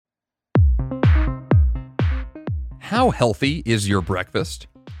How healthy is your breakfast?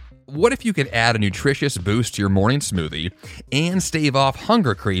 What if you could add a nutritious boost to your morning smoothie and stave off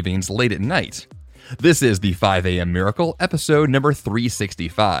hunger cravings late at night? This is the 5 a.m. Miracle, episode number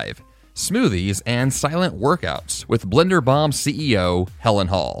 365, Smoothies and Silent Workouts with Blender Bomb CEO Helen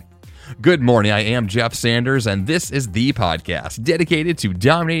Hall. Good morning, I am Jeff Sanders, and this is the podcast dedicated to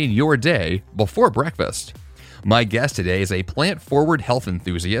dominating your day before breakfast. My guest today is a plant-forward health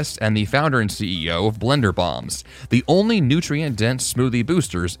enthusiast and the founder and CEO of Blender Bombs, the only nutrient-dense smoothie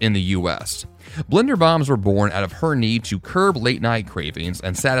boosters in the U.S. Blender Bombs were born out of her need to curb late-night cravings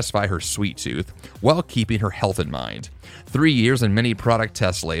and satisfy her sweet tooth while keeping her health in mind. 3 years and many product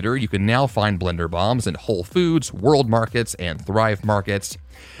tests later, you can now find Blender Bombs in Whole Foods, World Markets, and Thrive Markets.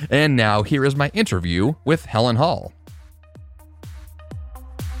 And now here is my interview with Helen Hall.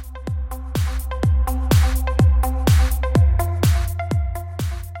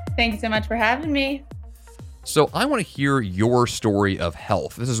 Thank you so much for having me. So I want to hear your story of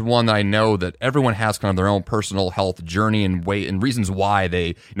health. This is one that I know that everyone has kind of their own personal health journey and way and reasons why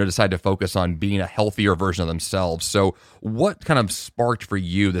they, decide to focus on being a healthier version of themselves. So what kind of sparked for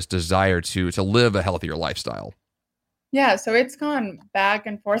you this desire to live a healthier lifestyle? Yeah, so it's gone back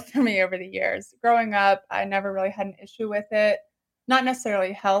and forth for me over the years. Growing up, I never really had an issue with it. Not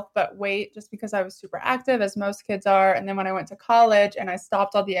necessarily health, but weight, just because I was super active, as most kids are. And then when I went to college and I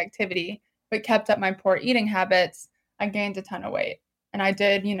stopped all the activity, but kept up my poor eating habits, I gained a ton of weight. And I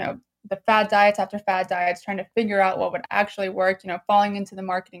did, the fad diets after fad diets, trying to figure out what would actually work, falling into the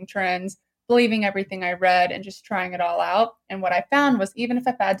marketing trends, believing everything I read and just trying it all out. And what I found was even if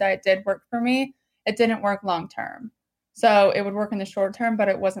a fad diet did work for me, it didn't work long term. So it would work in the short term, but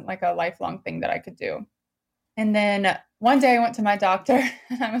it wasn't like a lifelong thing that I could do. And then one day I went to my doctor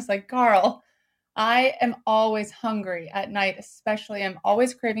and I was like, Carl, I am always hungry at night, especially. I'm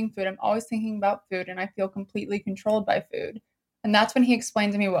always craving food. I'm always thinking about food and I feel completely controlled by food. And that's when he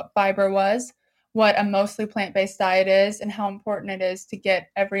explained to me what fiber was, what a mostly plant-based diet is, and how important it is to get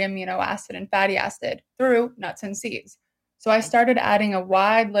every amino acid and fatty acid through nuts and seeds. So I started adding a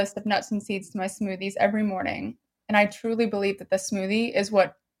wide list of nuts and seeds to my smoothies every morning. And I truly believe that the smoothie is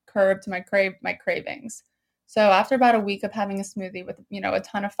what curbed my cravings. So after about a week of having a smoothie with, a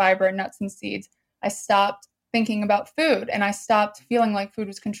ton of fiber and nuts and seeds, I stopped thinking about food and I stopped feeling like food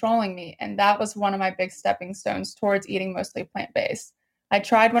was controlling me. And that was one of my big stepping stones towards eating mostly plant-based. I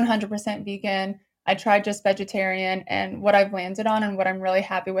tried 100% vegan. I tried just vegetarian. And what I've landed on and what I'm really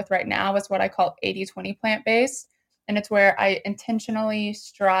happy with right now is what I call 80-20 plant-based. And it's where I intentionally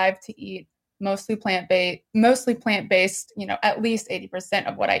strive to eat mostly plant-based, at least 80%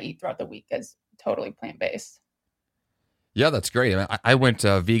 of what I eat throughout the week is totally plant-based. Yeah, that's great. I went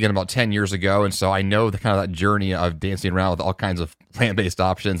vegan about 10 years ago, and so I know the kind of that journey of dancing around with all kinds of plant-based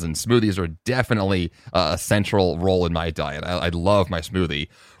options, and smoothies are definitely a central role in my diet. I love my smoothie,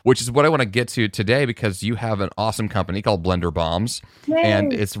 which is what I want to get to today because you have an awesome company called Blender Bombs, Yay.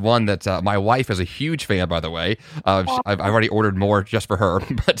 And it's one that my wife is a huge fan, by the way. I've already ordered more just for her,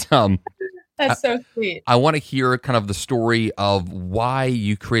 but That's so sweet. I want to hear kind of the story of why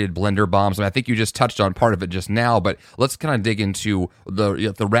you created Blender Bombs. I think you just touched on part of it just now, but let's kind of dig into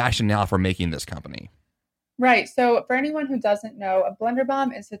the rationale for making this company. Right. So for anyone who doesn't know, a Blender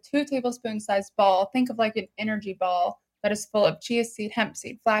Bomb is a 2 tablespoon sized ball. Think of like an energy ball that is full of chia seed, hemp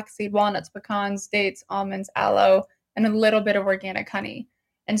seed, flax seed, walnuts, pecans, dates, almonds, aloe, and a little bit of organic honey.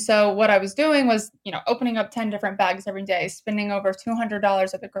 And so what I was doing was, opening up 10 different bags every day, spending over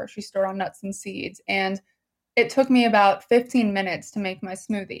 $200 at the grocery store on nuts and seeds. And it took me about 15 minutes to make my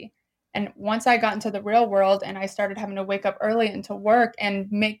smoothie. And once I got into the real world and I started having to wake up early and to work and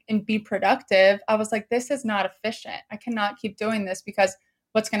be productive, I was like, this is not efficient. I cannot keep doing this because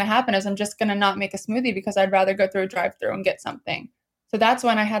what's going to happen is I'm just going to not make a smoothie because I'd rather go through a drive-through and get something. So that's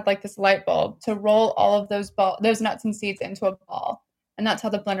when I had like this light bulb to roll all of those nuts and seeds into a ball. And that's how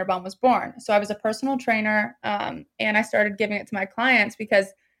the Blender Bomb was born. So I was a personal trainer and I started giving it to my clients because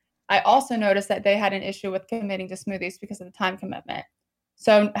I also noticed that they had an issue with committing to smoothies because of the time commitment.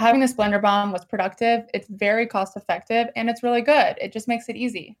 So having this Blender Bomb was productive. It's very cost effective and it's really good. It just makes it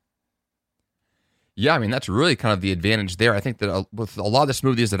easy. Yeah, that's really kind of the advantage there. I think that with a lot of the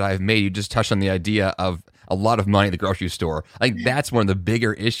smoothies that I've made, you just touched on the idea of a lot of money at the grocery store. I think that's one of the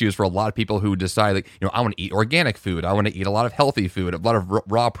bigger issues for a lot of people who decide, I want to eat organic food. I want to eat a lot of healthy food, a lot of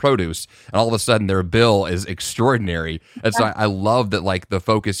raw produce. And all of a sudden their bill is extraordinary. And so I love that the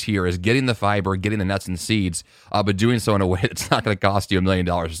focus here is getting the fiber, getting the nuts and seeds, but doing so in a way that's not going to cost you $1 million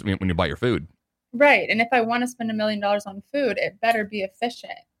when you buy your food. Right. And if I want to spend $1 million on food, it better be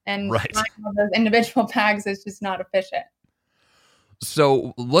efficient. And right. Buying all those individual bags is just not efficient.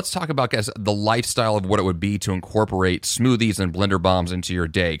 So let's talk about, guys, the lifestyle of what it would be to incorporate smoothies and blender bombs into your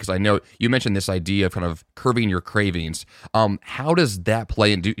day. Because I know you mentioned this idea of kind of curbing your cravings. How does that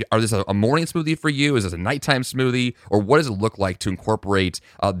play into? Are this a morning smoothie for you? Is this a nighttime smoothie, or what does it look like to incorporate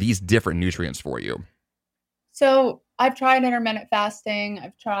these different nutrients for you? So I've tried intermittent fasting.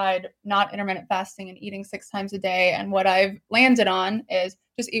 I've tried not intermittent fasting and eating 6 times a day. And what I've landed on is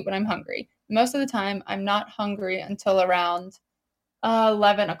just eat when I'm hungry. Most of the time, I'm not hungry until around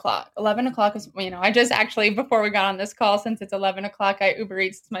 11 o'clock. 11 o'clock is, I just actually, before we got on this call, since it's 11 o'clock, I Uber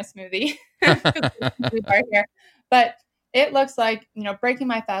Eats my smoothie. Smoothie bar here. But it looks like, breaking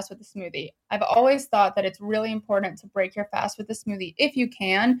my fast with a smoothie. I've always thought that it's really important to break your fast with a smoothie if you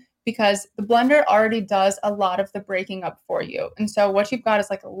can, because the blender already does a lot of the breaking up for you. And so what you've got is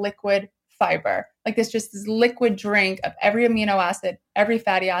like a liquid fiber, like this liquid drink of every amino acid, every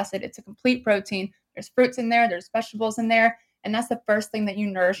fatty acid. It's a complete protein. There's fruits in there. There's vegetables in there. And that's the first thing that you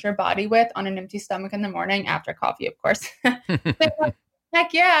nourish your body with on an empty stomach in the morning, after coffee, of course.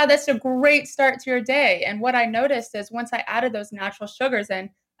 Heck yeah, that's a great start to your day. And what I noticed is once I added those natural sugars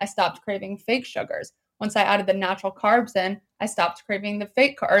in, I stopped craving fake sugars. Once I added the natural carbs in, I stopped craving the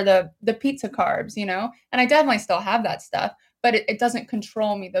fake or the pizza carbs, And I definitely still have that stuff, but it doesn't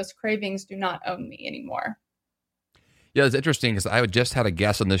control me. Those cravings do not own me anymore. Yeah, it's interesting because I just had a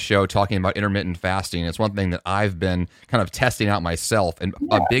guest on this show talking about intermittent fasting. It's one thing that I've been kind of testing out myself. And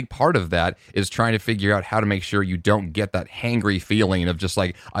a big part of that is trying to figure out how to make sure you don't get that hangry feeling of just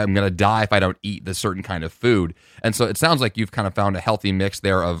like, I'm going to die if I don't eat this certain kind of food. And so it sounds like you've kind of found a healthy mix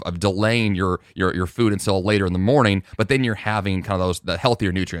there of delaying your food until later in the morning, but then you're having kind of the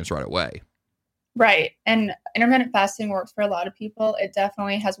healthier nutrients right away. Right. And intermittent fasting works for a lot of people. It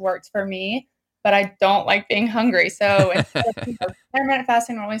definitely has worked for me, but I don't like being hungry. So intermittent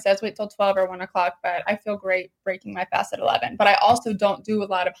fasting normally says wait till 12 or 1 o'clock, but I feel great breaking my fast at 11. But I also don't do a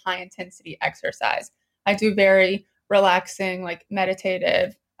lot of high intensity exercise. I do very relaxing, like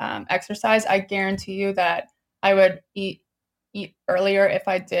meditative exercise. I guarantee you that I would eat earlier if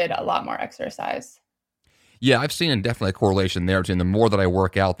I did a lot more exercise. Yeah, I've seen definitely a correlation there between the more that I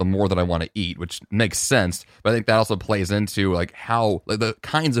work out, the more that I want to eat, which makes sense. But I think that also plays into like how the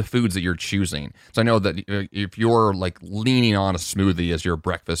kinds of foods that you're choosing. So I know that if you're like leaning on a smoothie as your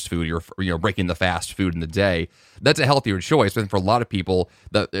breakfast food, you're breaking the fast food in the day. That's a healthier choice. But for a lot of people,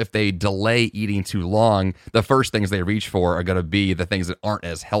 that if they delay eating too long, the first things they reach for are going to be the things that aren't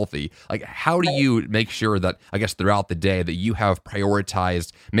as healthy. Like, how do you make sure that, I guess, throughout the day that you have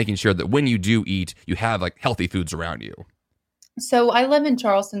prioritized making sure that when you do eat, you have like healthy foods around you? So I live in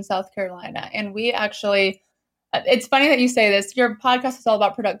Charleston, South Carolina, and we actually, it's funny that you say this. Your podcast is all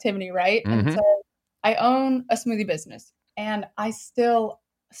about productivity, right? Mm-hmm. And so I own a smoothie business, and I still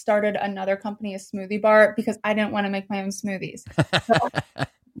started another company, a smoothie bar, because I didn't want to make my own smoothies. So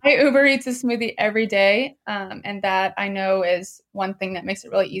I Uber Eats a smoothie every day, and that I know is one thing that makes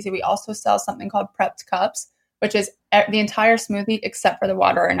it really easy. We also sell something called prepped cups, which is the entire smoothie except for the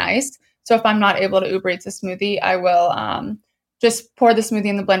water and ice. So if I'm not able to Uber Eats a smoothie, I will just pour the smoothie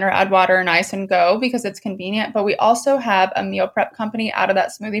in the blender, add water and ice, and go, because it's convenient. But we also have a meal prep company out of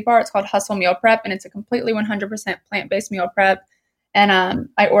that smoothie bar. It's called Hustle Meal Prep, and it's a completely 100% plant-based meal prep. And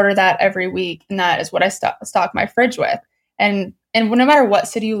I order that every week, and that is what I stock my fridge with. And no matter what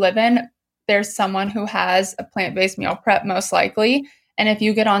city you live in, there's someone who has a plant-based meal prep, most likely. And if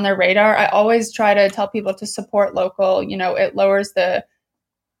you get on their radar, I always try to tell people to support local. It lowers the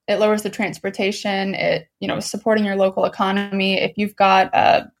transportation. It, supporting your local economy. If you've got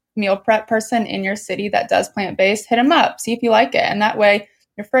a meal prep person in your city that does plant-based, hit them up, see if you like it. And that way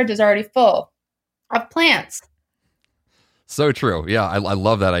your fridge is already full of plants. So true. Yeah, I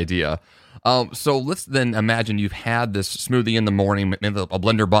love that idea. So let's then imagine you've had this smoothie in the morning, maybe a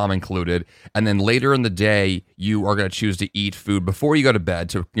blender bomb included, and then later in the day, you are going to choose to eat food before you go to bed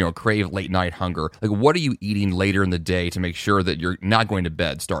to, crave late night hunger. Like, what are you eating later in the day to make sure that you're not going to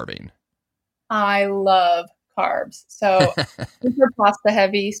bed starving? I love carbs. So super pasta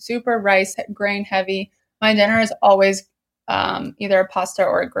heavy, super rice grain heavy. My dinner is always either a pasta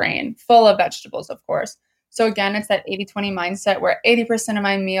or a grain, full of vegetables, of course. So again, it's that 80-20 mindset where 80% of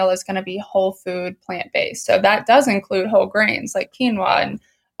my meal is going to be whole food, plant-based. So that does include whole grains like quinoa and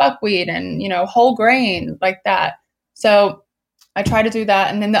buckwheat and, whole grain like that. So I try to do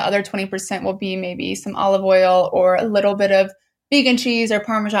that. And then the other 20% will be maybe some olive oil or a little bit of vegan cheese or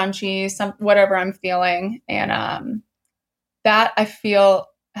Parmesan cheese, whatever I'm feeling. And that I feel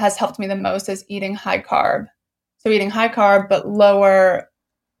has helped me the most is eating high carb. So eating high carb, but lower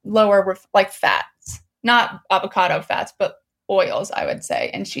like fats. Not avocado fats, but oils, I would say,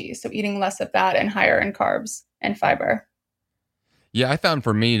 and cheese. So eating less of that and higher in carbs and fiber. Yeah, I found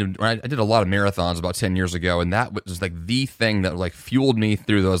for me, I did a lot of marathons about 10 years ago, and that was like the thing that like fueled me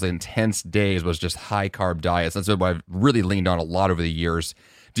through those intense days was just high carb diets. That's what I've really leaned on a lot over the years.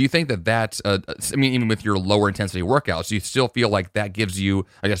 Do you think that I mean, even with your lower intensity workouts, do you still feel like that gives you,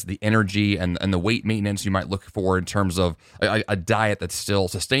 I guess, the energy and the weight maintenance you might look for in terms of a diet that's still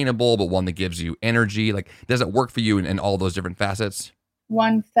sustainable, but one that gives you energy? Like, does it work for you in all those different facets?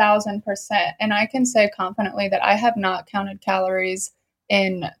 1000%. And I can say confidently that I have not counted calories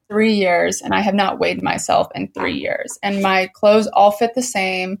in 3 years, and I have not weighed myself in 3 years. And my clothes all fit the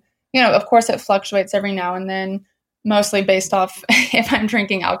same. Of course, it fluctuates every now and then, mostly based off if I'm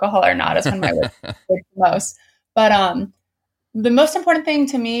drinking alcohol or not, is when my weight fluctuates the most. But the most important thing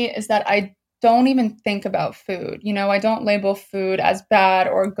to me is that I don't even think about food. I don't label food as bad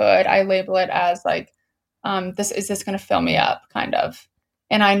or good. I label it as like, this going to fill me up, kind of.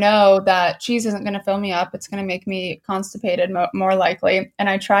 And I know that cheese isn't going to fill me up. It's going to make me constipated more likely. And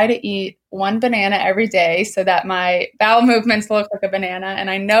I try to eat one banana every day so that my bowel movements look like a banana. And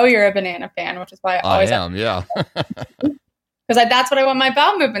I know you're a banana fan, which is why I am, yeah. Because that's what I want my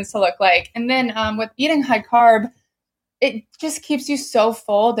bowel movements to look like. And then with eating high carb, it just keeps you so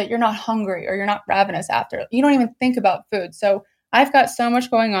full that you're not hungry or you're not ravenous after. You don't even think about food. So I've got so much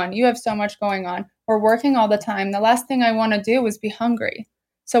going on. You have so much going on. We're working all the time. The last thing I want to do is be hungry.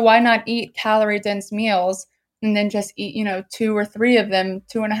 So why not eat calorie-dense meals and then just eat, 2 or 3 of them,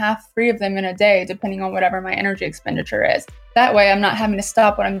 2.5, 3 of them in a day, depending on whatever my energy expenditure is. That way I'm not having to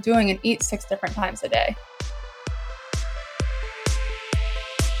stop what I'm doing and eat 6 different times a day.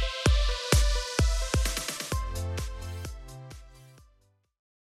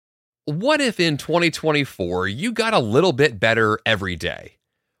 What if in 2024 you got a little bit better every day?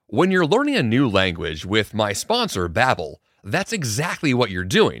 When you're learning a new language with my sponsor, Babbel, that's exactly what you're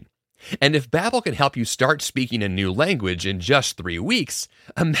doing. And if Babbel can help you start speaking a new language in just 3 weeks,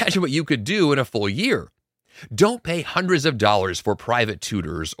 imagine what you could do in a full year. Don't pay hundreds of dollars for private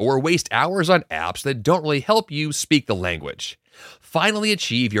tutors or waste hours on apps that don't really help you speak the language. Finally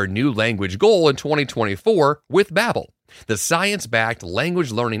achieve your new language goal in 2024 with Babbel, the science-backed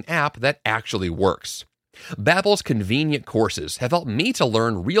language learning app that actually works. Babbel's convenient courses have helped me to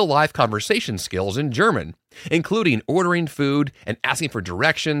learn real-life conversation skills in German, including ordering food and asking for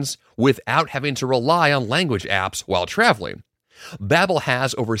directions without having to rely on language apps while traveling. Babbel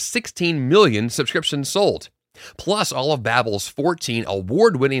has over 16 million subscriptions sold. Plus, all of Babbel's 14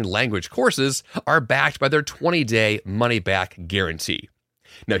 award-winning language courses are backed by their 20-day money-back guarantee.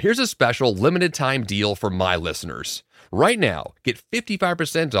 Now, here's a special limited-time deal for my listeners. Right now, get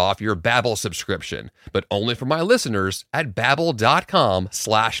 55% off your Babbel subscription, but only for my listeners at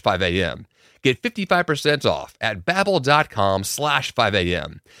babbel.com/5am. Get 55% off at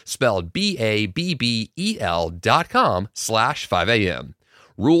babbel.com/5am, spelled BABBEL.com/5am.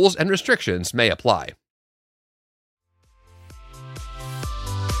 Rules and restrictions may apply.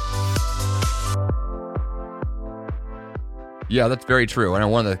 Yeah, that's very true. And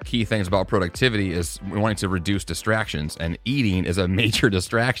one of the key things about productivity is wanting to reduce distractions, and eating is a major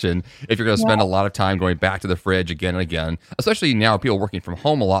distraction if you're going to spend a lot of time going back to the fridge again and again, especially now people working from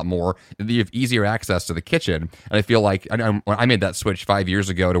home a lot more. You have easier access to the kitchen. And I feel like I made that switch 5 years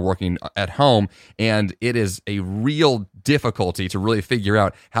ago to working at home, and it is a real difficulty to really figure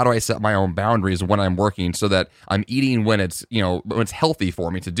out how do I set my own boundaries when I'm working so that I'm eating when it's healthy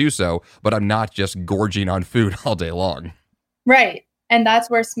for me to do so, but I'm not just gorging on food all day long. Right. And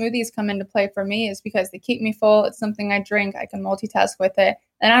that's where smoothies come into play for me, is because they keep me full. It's something I drink. I can multitask with it.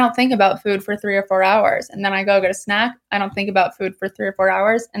 And I don't think about food for 3 or 4 hours. And then I go get a snack. I don't think about food for 3 or 4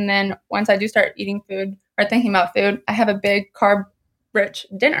 hours. And then once I do start eating food or thinking about food, I have a big carb-rich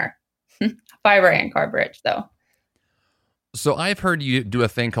dinner. Fiber and carb-rich, though. So I've heard you do a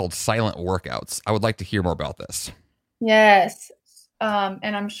thing called silent workouts. I would like to hear more about this. Yes.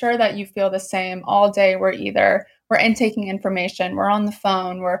 And I'm sure that you feel the same all day. We're intaking information, we're on the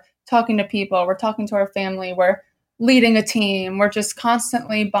phone, we're talking to people, we're talking to our family, we're leading a team, we're just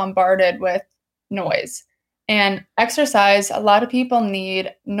constantly bombarded with noise. And exercise, a lot of people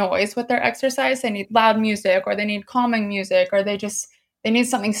need noise with their exercise. They need loud music, or they need calming music, or they need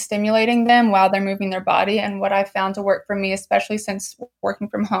something stimulating them while they're moving their body. And what I found to work for me, especially since working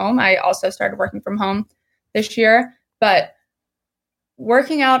from home, I also started working from home this year, but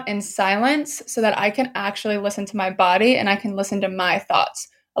working out in silence so that I can actually listen to my body and I can listen to my thoughts.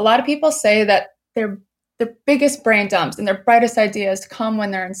 A lot of people say that their biggest brain dumps and their brightest ideas come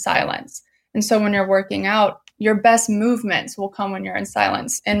when they're in silence. And so when you're working out, your best movements will come when you're in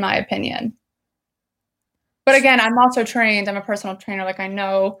silence, in my opinion. But again, I'm also trained. I'm a personal trainer. Like, I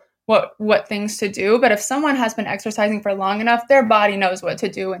know what things to do. But if someone has been exercising for long enough, their body knows what to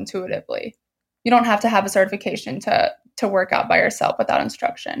do intuitively. You don't have to have a certification to work out by yourself without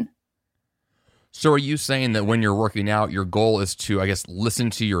instruction. So are you saying that when you're working out, your goal is to, I guess, listen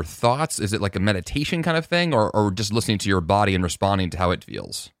to your thoughts? Is it like a meditation kind of thing, or just listening to your body and responding to how it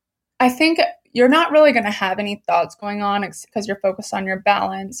feels? I think you're not really going to have any thoughts going on because you're focused on your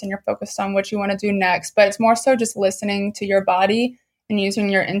balance and you're focused on what you want to do next. But it's more so just listening to your body and using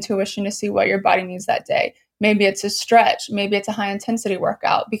your intuition to see what your body needs that day. Maybe it's a stretch. Maybe it's a high intensity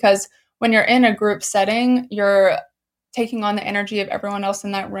workout, because when you're in a group setting, you're taking on the energy of everyone else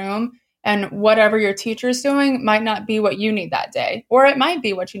in that room. And whatever your teacher's doing might not be what you need that day, or it might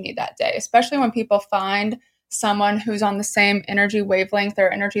be what you need that day, especially when people find someone who's on the same energy wavelength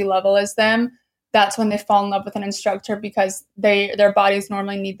or energy level as them. That's when they fall in love with an instructor, because their bodies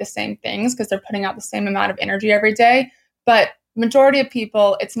normally need the same things because they're putting out the same amount of energy every day. But majority of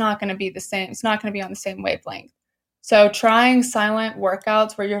people, it's not going to be the same. It's not going to be on the same wavelength. So trying silent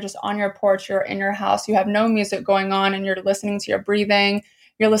workouts where you're just on your porch, you're in your house, you have no music going on, and you're listening to your breathing,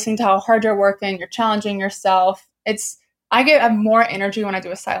 you're listening to how hard you're working, you're challenging yourself. I have more energy when I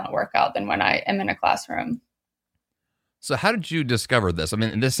do a silent workout than when I am in a classroom. So how did you discover this? I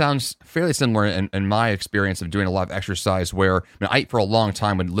mean, this sounds fairly similar in my experience of doing a lot of exercise where I, for a long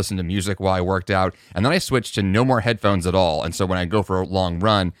time, would listen to music while I worked out, and then I switched to no more headphones at all. And so when I go for a long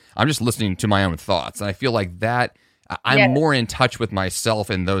run, I'm just listening to my own thoughts. And I feel like that I'm more in touch with myself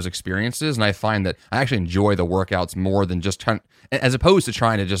in those experiences, and I find that I actually enjoy the workouts more than just as opposed to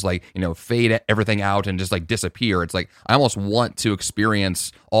trying to just fade everything out and just disappear. It's like I almost want to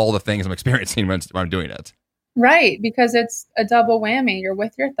experience all the things I'm experiencing when I'm doing it. Right, because it's a double whammy. You're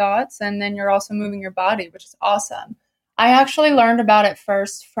with your thoughts, and then you're also moving your body, which is awesome. I actually learned about it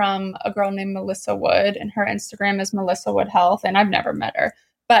first from a girl named Melissa Wood, and her Instagram is Melissa Wood Health, and I've never met her.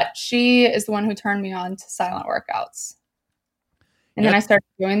 But she is the one who turned me on to silent workouts. And then I started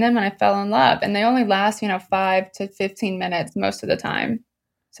doing them and I fell in love. And they only last, 5 to 15 minutes most of the time.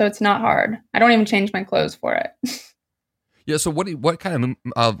 So it's not hard. I don't even change my clothes for it. Yeah. So what kind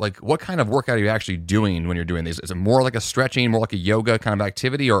of workout are you actually doing when you're doing these? Is it more like a stretching, more like a yoga kind of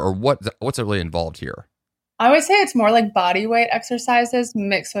activity, or what's really involved here? I would say it's more like body weight exercises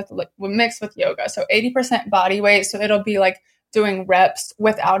mixed with yoga. So 80% body weight. So it'll be like doing reps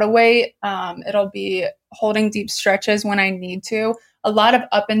without a weight. It'll be holding deep stretches when I need to. A lot of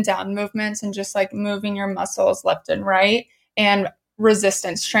up and down movements and just like moving your muscles left and right, and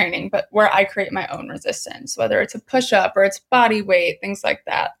resistance training, but where I create my own resistance, whether it's a push-up or it's body weight, things like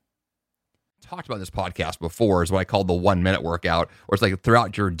that. Talked about this podcast before is what I call the 1 minute workout, where it's like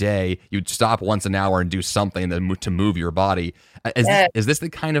throughout your day, you'd stop once an hour and do something to move your body. Is this the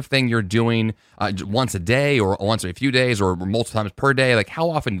kind of thing you're doing once a day or once every few days or multiple times per day? Like how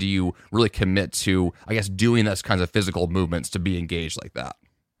often do you really commit to, I guess, doing those kinds of physical movements to be engaged like that?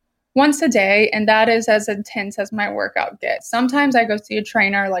 Once a day, and that is as intense as my workout gets. Sometimes I go see a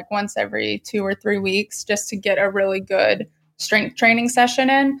trainer like once every 2 or 3 weeks just to get a really good strength training session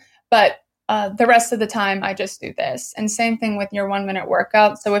in. But the rest of the time, I just do this. And same thing with your 1 minute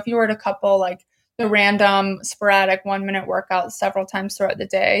workout. So if you were to couple like the random sporadic 1 minute workout several times throughout the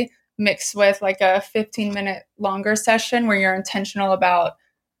day, mixed with like a 15-minute longer session where you're intentional about,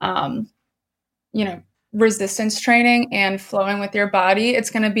 resistance training and flowing with your body, it's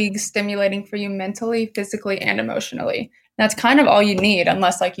going to be stimulating for you mentally, physically, and emotionally. That's kind of all you need,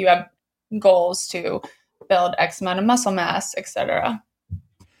 unless like you have goals to build X amount of muscle mass, etc.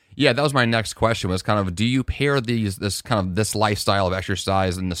 Yeah, that was my next question, was kind of, do you pair this lifestyle of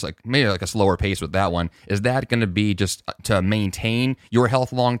exercise and this maybe like a slower pace with that one? Is that going to be just to maintain your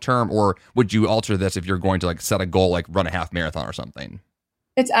health long term, or would you alter this if you're going to set a goal like run a half marathon or something?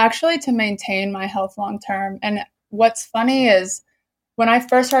 It's actually to maintain my health long term. And what's funny is when I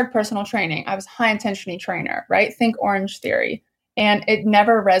first started personal training, I was a high intensity trainer, right? Think Orange Theory. And it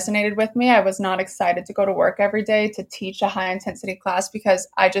never resonated with me. I was not excited to go to work every day to teach a high intensity class because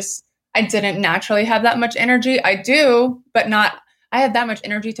I didn't naturally have that much energy. I do, but not, I had that much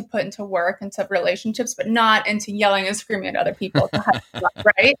energy to put into work, into relationships, but not into yelling and screaming at other people,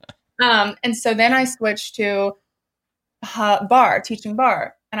 right? And so then I switched to teaching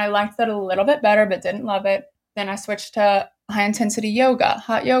bar. And I liked that a little bit better, but didn't love it. Then I switched to high intensity yoga,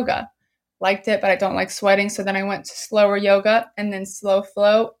 hot yoga. Liked it, but I don't like sweating. So then I went to slower yoga and then slow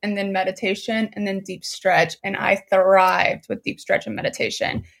flow and then meditation and then deep stretch. And I thrived with deep stretch and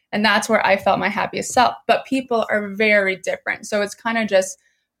meditation. And that's where I felt my happiest self. But people are very different. So it's kind of just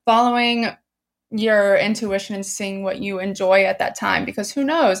following your intuition and seeing what you enjoy at that time, because who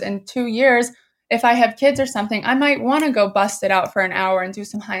knows, in 2 years, if I have kids or something, I might want to go bust it out for an hour and do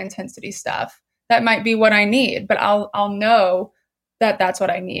some high intensity stuff. That might be what I need, but I'll know that that's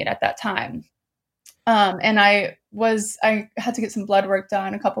what I need at that time. And I had to get some blood work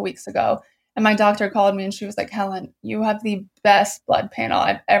done a couple weeks ago, and my doctor called me and she was like, Helen, you have the best blood panel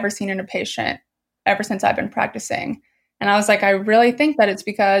I've ever seen in a patient ever since I've been practicing. And I was like, I really think that it's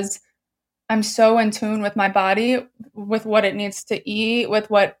because I'm so in tune with my body, with what it needs to eat, with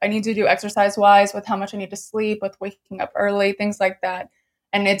what I need to do exercise wise, with how much I need to sleep, with waking up early, things like that.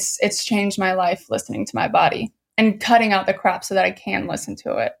 And it's changed my life listening to my body and cutting out the crap so that I can listen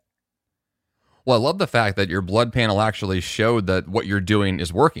to it. Well, I love the fact that your blood panel actually showed that what you're doing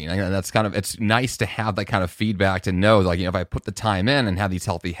is working. And that's it's nice to have that kind of feedback to know, like, if I put the time in and have these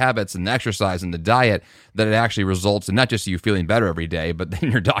healthy habits and exercise and the diet, that it actually results in not just you feeling better every day, but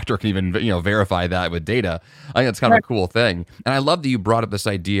then your doctor can even, verify that with data. I think that's kind of a cool thing. And I love that you brought up this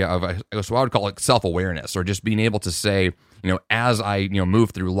idea of, I guess what I would call it, self-awareness, or just being able to say, as I, move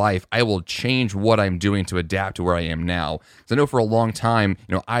through life, I will change what I'm doing to adapt to where I am now. Because I know for a long time,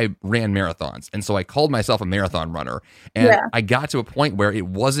 I ran marathons. And so I called myself a marathon runner. And I got to a point where it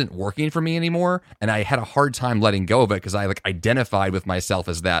wasn't working for me anymore. And I had a hard time letting go of it because I identified with myself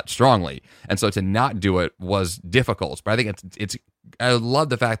as that strongly. And so to not do it was difficult. But I think it's I love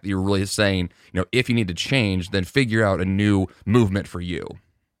the fact that you're really saying, if you need to change, then figure out a new movement for you.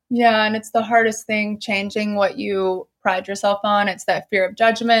 Yeah, and it's the hardest thing, changing what you pride yourself on. It's that fear of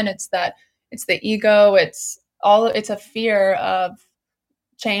judgment. It's the ego. It's a fear of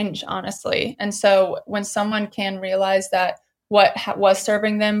change, honestly. And so when someone can realize that what was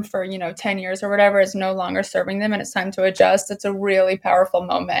serving them for, 10 years or whatever is no longer serving them and it's time to adjust, it's a really powerful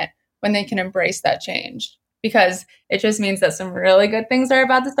moment when they can embrace that change, because it just means that some really good things are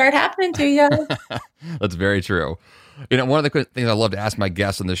about to start happening to you. That's very true. One of the things I love to ask my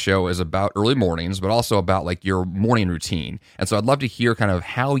guests on the show is about early mornings, but also about your morning routine. And so I'd love to hear kind of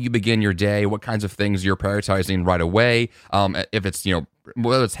how you begin your day, what kinds of things you're prioritizing right away. If it's,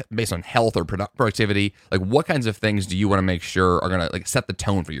 whether it's based on health or productivity, what kinds of things do you want to make sure are going to set the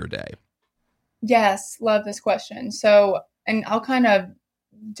tone for your day? Yes, love this question. So, and I'll kind of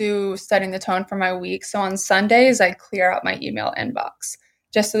do setting the tone for my week. So on Sundays, I clear out my email inbox,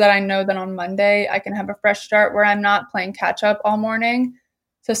 just so that I know that on Monday I can have a fresh start where I'm not playing catch up all morning.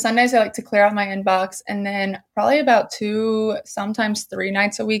 So Sundays I like to clear out my inbox, and then probably about 2, sometimes 3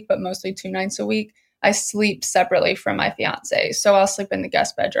 nights a week, but mostly 2 nights a week, I sleep separately from my fiance. So I'll sleep in the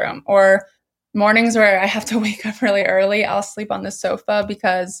guest bedroom, or mornings where I have to wake up really early, I'll sleep on the sofa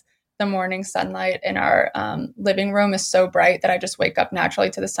because the morning sunlight in our living room is so bright that I just wake up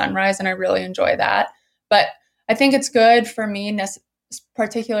naturally to the sunrise, and I really enjoy that. But I think it's good for me,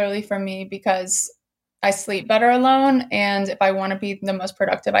 particularly for me, because I sleep better alone. And if I want to be the most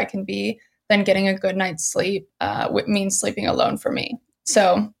productive I can be, then getting a good night's sleep means sleeping alone for me.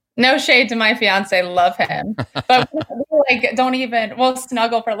 So no shade to my fiance, love him, but we'll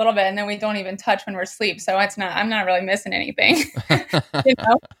snuggle for a little bit and then we don't even touch when we're asleep. So I'm not really missing anything,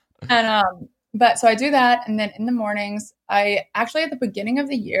 And, but so I do that. And then in the mornings, I actually, at the beginning of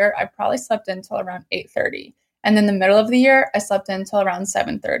the year, I probably slept until around 8:30. And then the middle of the year, I slept until around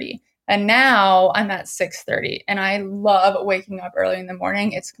 7:30. And now I'm at 6:30. And I love waking up early in the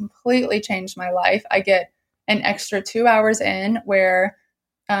morning. It's completely changed my life. I get an extra 2 hours in where,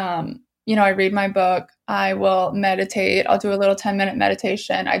 I read my book. I will meditate. I'll do a little 10-minute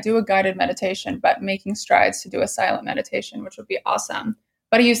meditation. I do a guided meditation, but making strides to do a silent meditation, which would be awesome.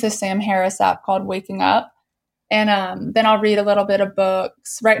 But I use this Sam Harris app called Waking Up. And then I'll read a little bit of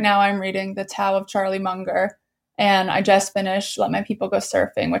books. Right now I'm reading The Tao of Charlie Munger. And I just finished Let My People Go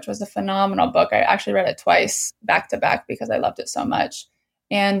Surfing, which was a phenomenal book. I actually read it twice back to back because I loved it so much.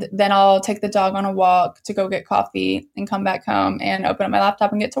 And then I'll take the dog on a walk to go get coffee and come back home and open up my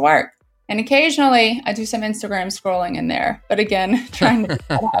laptop and get to work. And occasionally I do some Instagram scrolling in there. But again, trying to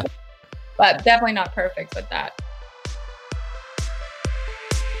but definitely not perfect with that.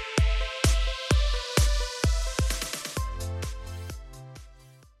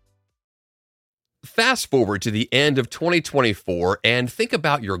 Fast forward to the end of 2024 and think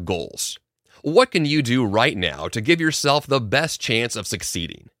about your goals. What can you do right now to give yourself the best chance of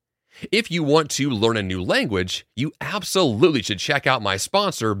succeeding? If you want to learn a new language, you absolutely should check out my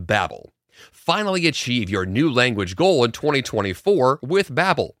sponsor, Babbel. Finally achieve your new language goal in 2024 with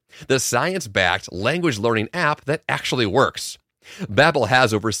Babbel, the science-backed language learning app that actually works. Babbel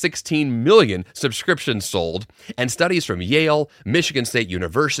has over 16 million subscriptions sold, and studies from Yale, Michigan State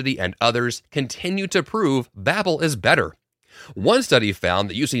University, and others continue to prove Babbel is better. One study found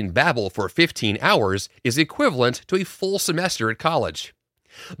that using Babbel for 15 hours is equivalent to a full semester at college.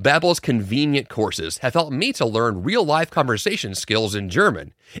 Babbel's convenient courses have helped me to learn real-life conversation skills in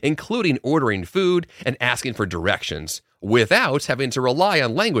German, including ordering food and asking for directions, without having to rely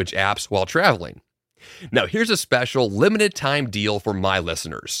on language apps while traveling. Now, here's a special limited-time deal for my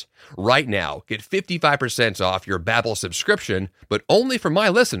listeners. Right now, get 55% off your Babbel subscription, but only for my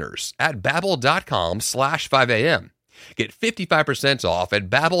listeners at babbel.com/5am. Get 55% off at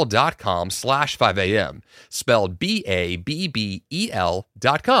babbel.com/5am, spelled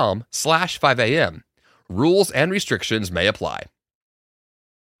BABBEL.com/5am. Rules and restrictions may apply.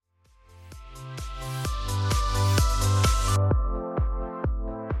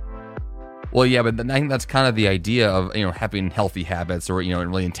 Well, yeah, but I think that's kind of the idea of, having healthy habits or,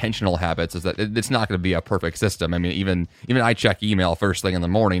 really intentional habits, is that it's not going to be a perfect system. I mean, even I check email first thing in the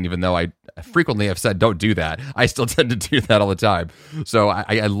morning, even though I frequently have said don't do that. I still tend to do that all the time. So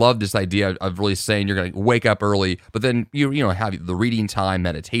I love this idea of really saying you're going to wake up early, but then you have the reading time,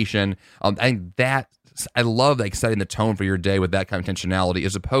 meditation. I think that I love setting the tone for your day with that kind of intentionality,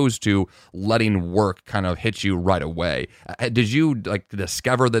 as opposed to letting work kind of hit you right away. Did you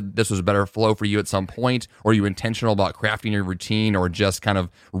discover that this was a better flow for you at some point, or are you intentional about crafting your routine, or just kind of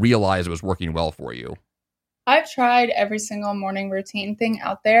realize it was working well for you? I've tried every single morning routine thing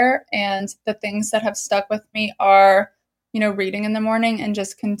out there, and the things that have stuck with me are, reading in the morning and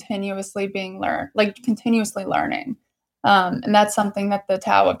just continuously continuously learning. And that's something that the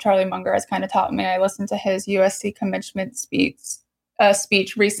Tao of Charlie Munger has kind of taught me. I listened to his USC commencement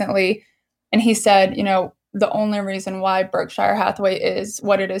speech recently, and he said, the only reason why Berkshire Hathaway is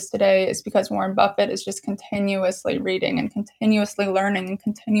what it is today is because Warren Buffett is just continuously reading and continuously learning and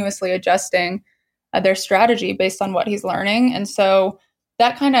continuously adjusting their strategy based on what he's learning. And so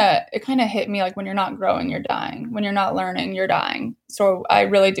that kind of hit me, like, when you're not growing, you're dying. When you're not learning, you're dying. So I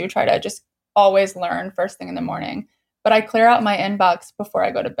really do try to just always learn first thing in the morning. But I clear out my inbox before I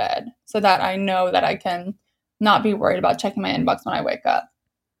go to bed so that I know that I can not be worried about checking my inbox when I wake up.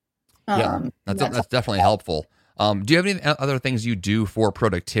 That's definitely helpful. Do you have any other things you do for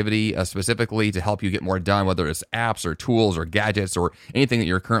productivity, specifically to help you get more done, whether it's apps or tools or gadgets or anything that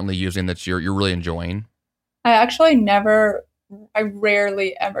you're currently using that you're really enjoying? I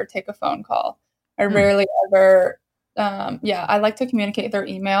rarely ever take a phone call. I rarely ever, I like to communicate through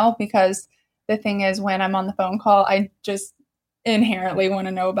email, because the thing is, when I'm on the phone call, I just inherently want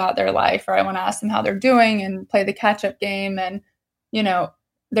to know about their life, or I want to ask them how they're doing and play the catch-up game. And,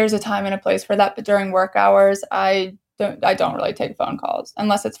 there's a time and a place for that. But during work hours, I don't really take phone calls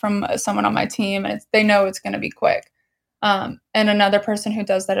unless it's from someone on my team and they know it's going to be quick. And another person who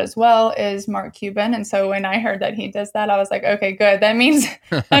does that as well is Mark Cuban. And so when I heard that he does that, I was like, okay, good. That means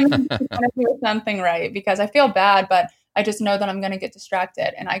I'm going to do something right, because I feel bad, but I just know that I'm going to get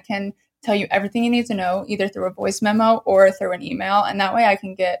distracted, and I can tell you everything you need to know, either through a voice memo or through an email. And that way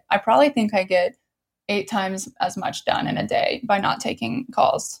I probably think I get 8 times as much done in a day by not taking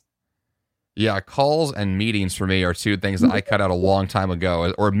calls. Yeah, calls and meetings for me are two things that I cut out a long time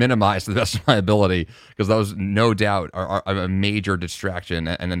ago, or minimized to the best of my ability, because those no doubt are a major distraction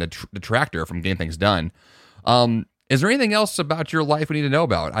and a detractor from getting things done. Is there anything else about your life we need to know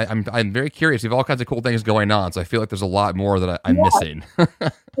about? I'm very curious. You have all kinds of cool things going on, so I feel like there's a lot more that I'm missing.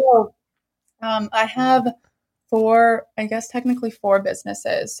 So, I have technically 4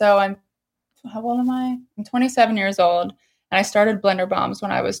 businesses. So how old am I? I'm 27 years old, and I started Blender Bombs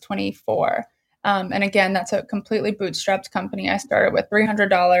when I was 24. And again, that's a completely bootstrapped company. I started with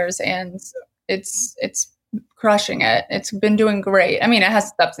 $300, and it's crushing it. It's been doing great. I mean, it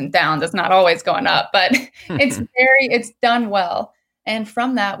has ups and downs. It's not always going up, but it's done well. And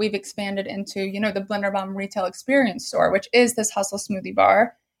from that, we've expanded into, the Blender Bomb retail experience store, which is this Hustle smoothie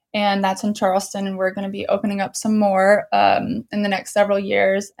bar. And that's in Charleston. And we're going to be opening up some more in the next several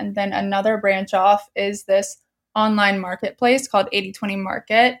years. And then another branch off is this online marketplace called 80/20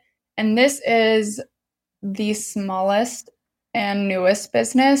 Market. And this is the smallest and newest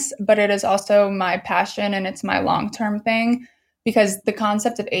business, but it is also my passion, and it's my long-term thing, because the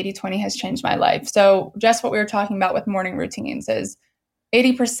concept of 80/20 has changed my life. So just what we were talking about with morning routines is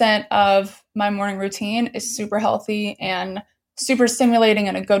 80% of my morning routine is super healthy and super stimulating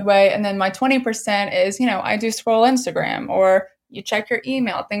in a good way. And then my 20% is, I do scroll Instagram, or you check your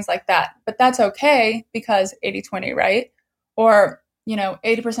email, things like that. But that's okay, because 80/20, right? Or,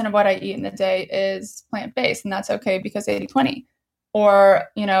 80% of what I eat in the day is plant-based, and that's okay, because 80/20. Or,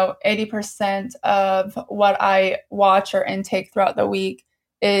 80% of what I watch or intake throughout the week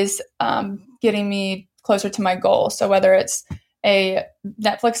is getting me closer to my goal. So whether it's a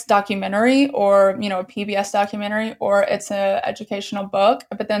Netflix documentary, or, a PBS documentary, or it's an educational book,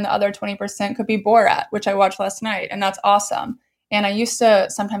 but then the other 20% could be Borat, which I watched last night, and that's awesome. And I used to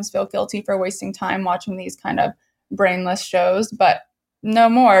sometimes feel guilty for wasting time watching these kind of brainless shows, but no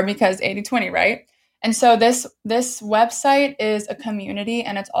more because 80/20, right? And so this website is a community,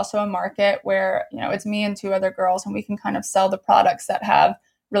 and it's also a market where, it's me and two other girls, and we can kind of sell the products that have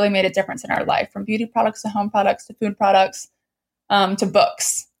really made a difference in our life, from beauty products to home products to food products, to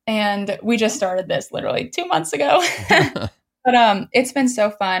books. And we just started this literally 2 months ago. But it's been so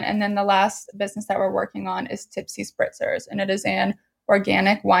fun. And then the last business that we're working on is Tipsy Spritzers, and it is an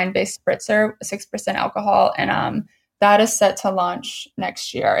organic wine-based spritzer, 6% alcohol, and that is set to launch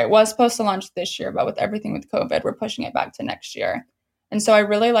next year. It was supposed to launch this year, but with everything with COVID, we're pushing it back to next year. And so I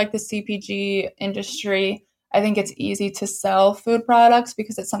really like the CPG industry. I think it's easy to sell food products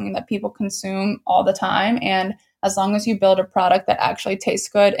because it's something that people consume all the time. And as long as you build a product that actually tastes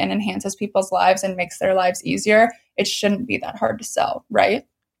good and enhances people's lives and makes their lives easier, it shouldn't be that hard to sell, right?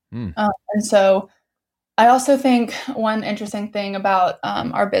 And so I also think one interesting thing about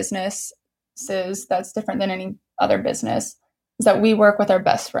our business is that's different than any other business is that we work with our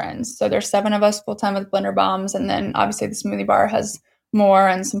best friends. So there's 7 of us full-time with Blender Bombs, and then obviously the smoothie bar has more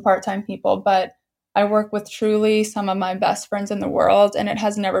and some part-time people, but I work with truly some of my best friends in the world, and it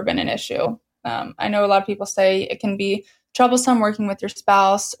has never been an issue. I know a lot of people say it can be troublesome working with your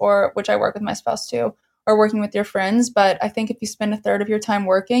spouse, or which I work with my spouse too, or working with your friends. But I think if you spend a third of your time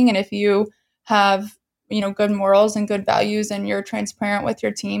working, and if you have, good morals and good values, and you're transparent with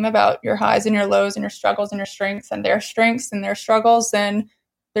your team about your highs and your lows and your struggles and your strengths and their struggles, then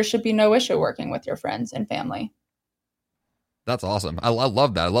there should be no issue working with your friends and family. That's awesome. I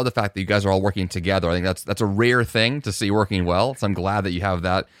love that. I love the fact that you guys are all working together. I think that's a rare thing to see working well. So I'm glad that you have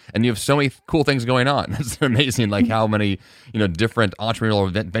that, and you have so many cool things going on. It's amazing, like how many different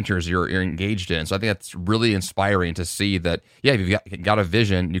entrepreneurial ventures you're engaged in. So I think that's really inspiring to see that. Yeah, if you've got a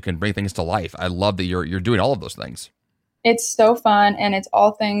vision, you can bring things to life. I love that you're doing all of those things. It's so fun, and it's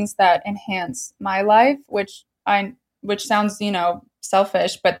all things that enhance my life, which sounds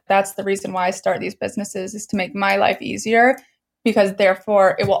selfish, but that's the reason why I start these businesses, is to make my life easier. Because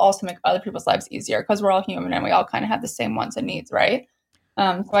therefore it will also make other people's lives easier, because we're all human and we all kind of have the same wants and needs, right?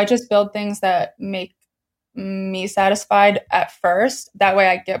 So I just build things that make me satisfied at first. That way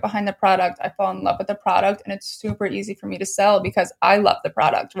I get behind the product, I fall in love with the product, and it's super easy for me to sell because I love the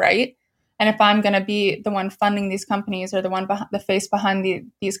product, right? And if I'm going to be the one funding these companies, or the face behind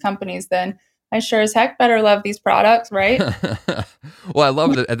these companies, then I sure as heck better love these products, right? Well, I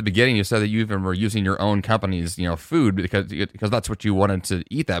love that at the beginning you said that you even were using your own company's, food because that's what you wanted to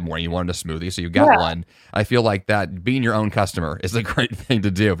eat that morning. You wanted a smoothie, so you got one. I feel like that being your own customer is a great thing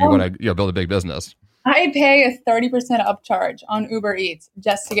to do if you want to build a big business. I pay a 30% upcharge on Uber Eats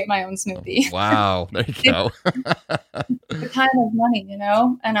just to get my own smoothie. Wow, there you go. The kind of money,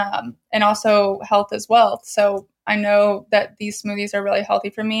 and also health as well. So I know that these smoothies are really healthy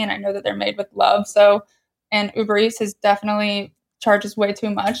for me, and I know that they're made with love. So, and Uber Eats is definitely charges way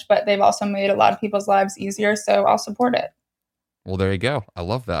too much, but they've also made a lot of people's lives easier. So I'll support it. Well, there you go. I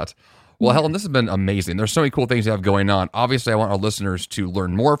love that. Well, Helen, this has been amazing. There's so many cool things you have going on. Obviously, I want our listeners to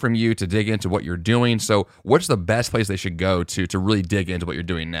learn more from you, to dig into what you're doing. So what's the best place they should go to really dig into what you're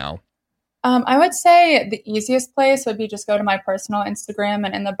doing now? I would say the easiest place would be just go to my personal Instagram,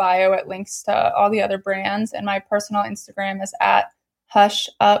 and in the bio, it links to all the other brands. And my personal Instagram is at Hush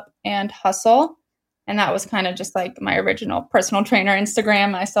Up and Hustle. And that was kind of just like my original personal trainer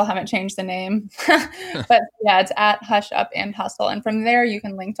Instagram. I still haven't changed the name. But yeah, it's at Hush Up and Hustle. And from there, you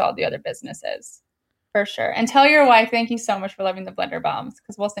can link to all the other businesses for sure. And tell your wife, thank you so much for loving the Blender Bombs,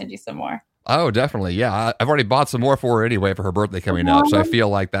 because we'll send you some more. Oh, definitely. Yeah. I've already bought some more for her anyway for her birthday coming up. So I feel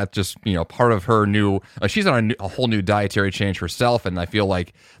like that's just, part of her new, she's on a whole new dietary change herself. And I feel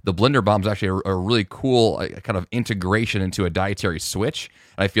like the Blender Bombs actually are a really cool kind of integration into a dietary switch.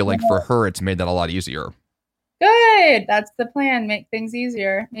 And I feel like for her, it's made that a lot easier. Good. That's the plan. Make things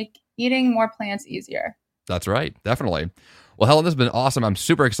easier. Make eating more plants easier. That's right. Definitely. Well, Helen, this has been awesome. I'm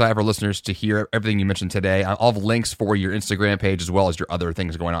super excited for listeners to hear everything you mentioned today. I'll have links for your Instagram page as well as your other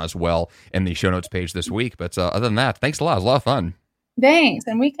things going on as well in the show notes page this week. But other than that, thanks a lot. It was a lot of fun. Thanks.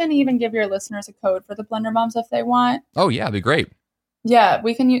 And we can even give your listeners a code for the Blender Bombs if they want. Oh, yeah. That'd be great. Yeah,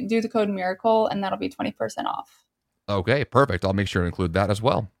 we can do the code MIRACLE, and that'll be 20% off. Okay, perfect. I'll make sure to include that as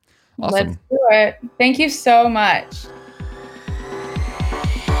well. Awesome. Let's do it. Thank you so much.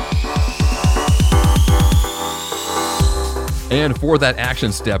 And for that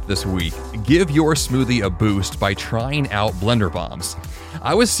action step this week, give your smoothie a boost by trying out Blender Bombs.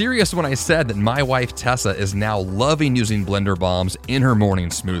 I was serious when I said that my wife Tessa is now loving using blender bombs in her morning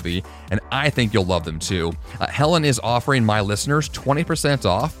smoothie, and I think you'll love them too. Helen is offering my listeners 20%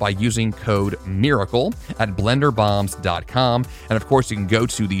 off by using code MIRACLE at blenderbombs.com. And of course, you can go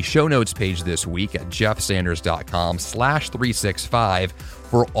to the show notes page this week at jeffsanders.com/365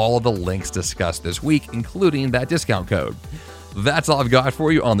 for all of the links discussed this week, including that discount code. That's all I've got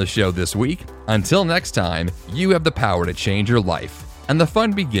for you on the show this week. Until next time, you have the power to change your life, and the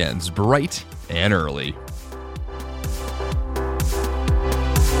fun begins bright and early.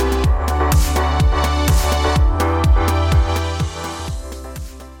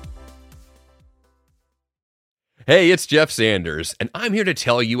 Hey, it's Jeff Sanders, and I'm here to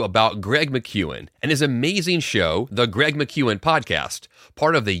tell you about Greg McKeown and his amazing show, The Greg McKeown Podcast,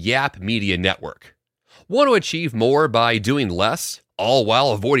 part of the Yap Media Network. Want to achieve more by doing less, all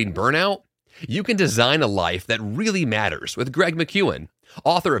while avoiding burnout? You can design a life that really matters with Greg McKeown,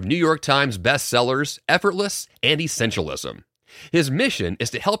 author of New York Times bestsellers Effortless and Essentialism. His mission is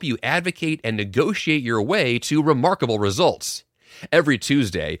to help you advocate and negotiate your way to remarkable results. Every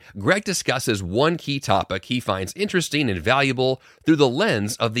Tuesday, Greg discusses one key topic he finds interesting and valuable through the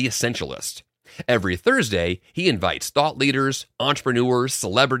lens of the essentialist. Every Thursday, he invites thought leaders, entrepreneurs,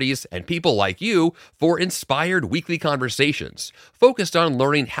 celebrities, and people like you for inspired weekly conversations focused on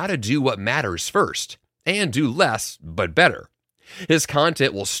learning how to do what matters first and do less but better. His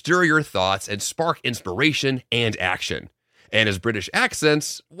content will stir your thoughts and spark inspiration and action. And his British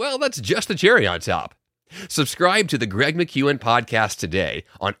accents, well, that's just the cherry on top. Subscribe to the Greg McKeown Podcast today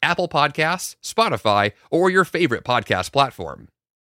on Apple Podcasts, Spotify, or your favorite podcast platform.